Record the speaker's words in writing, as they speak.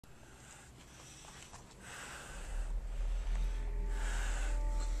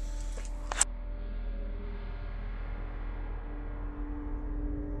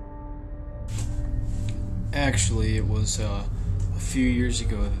Actually, it was a few years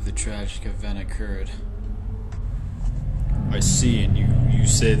ago that the tragic event occurred. I see, and you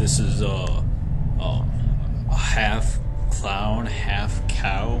say this is a half clown, half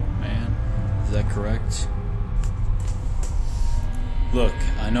cow man? Is that correct? Look,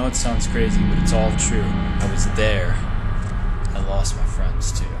 I know it sounds crazy, but it's all true. I was there. I lost my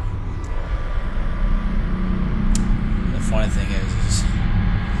friends too. And the funny thing is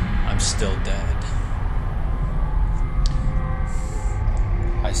I'm still dead.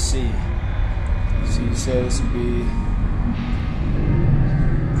 I see. So you say this would be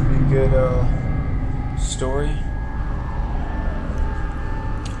a good story?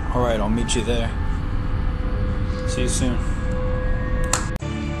 Alright, I'll meet you there. See you soon.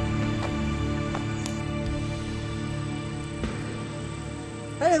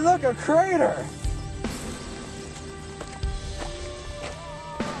 Hey, look, a crater!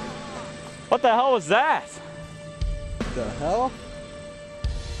 What the hell was that? The hell?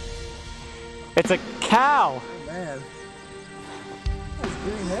 It's a cow! Oh, man. That's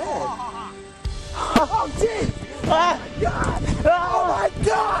green head. Oh, geez! Ah! God! Oh, my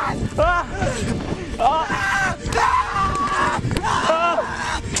God! Ah! Ah!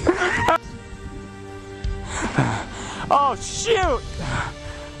 Oh, shoot!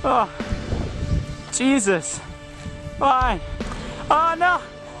 Oh, Jesus! Why? Oh no!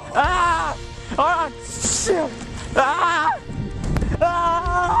 Ah! Oh, shoot! Ah!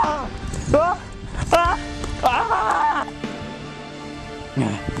 Ah! Ah! Ah!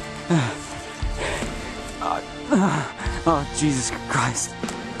 Ah! Oh, Jesus Christ!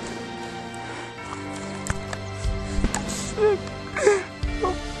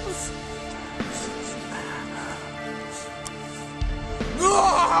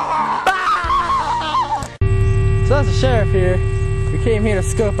 So that's the sheriff here. We came here to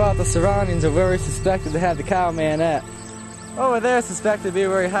scope out the surroundings of where we suspected to have the cowman at. Over there suspected to be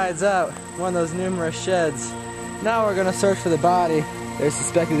where he hides out, one of those numerous sheds. Now we're gonna search for the body they're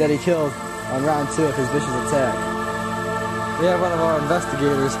suspected that he killed on round 2 of his vicious attack. We have one of our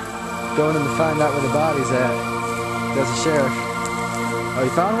investigators going in to find out where the body's at. There's the sheriff. Oh,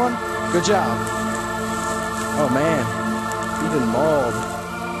 you found one? Good job. Oh man, even mauled.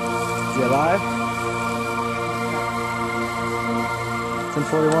 Is he alive?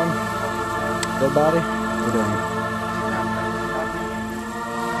 1041. Dead body? We're doing it.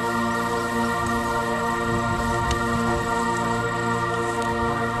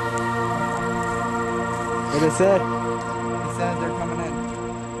 What did it say? He said they're coming in.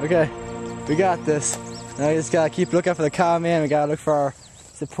 Okay, we got this. Now we just gotta keep looking for the cow man. We gotta look for our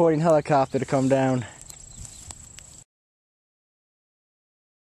supporting helicopter to come down.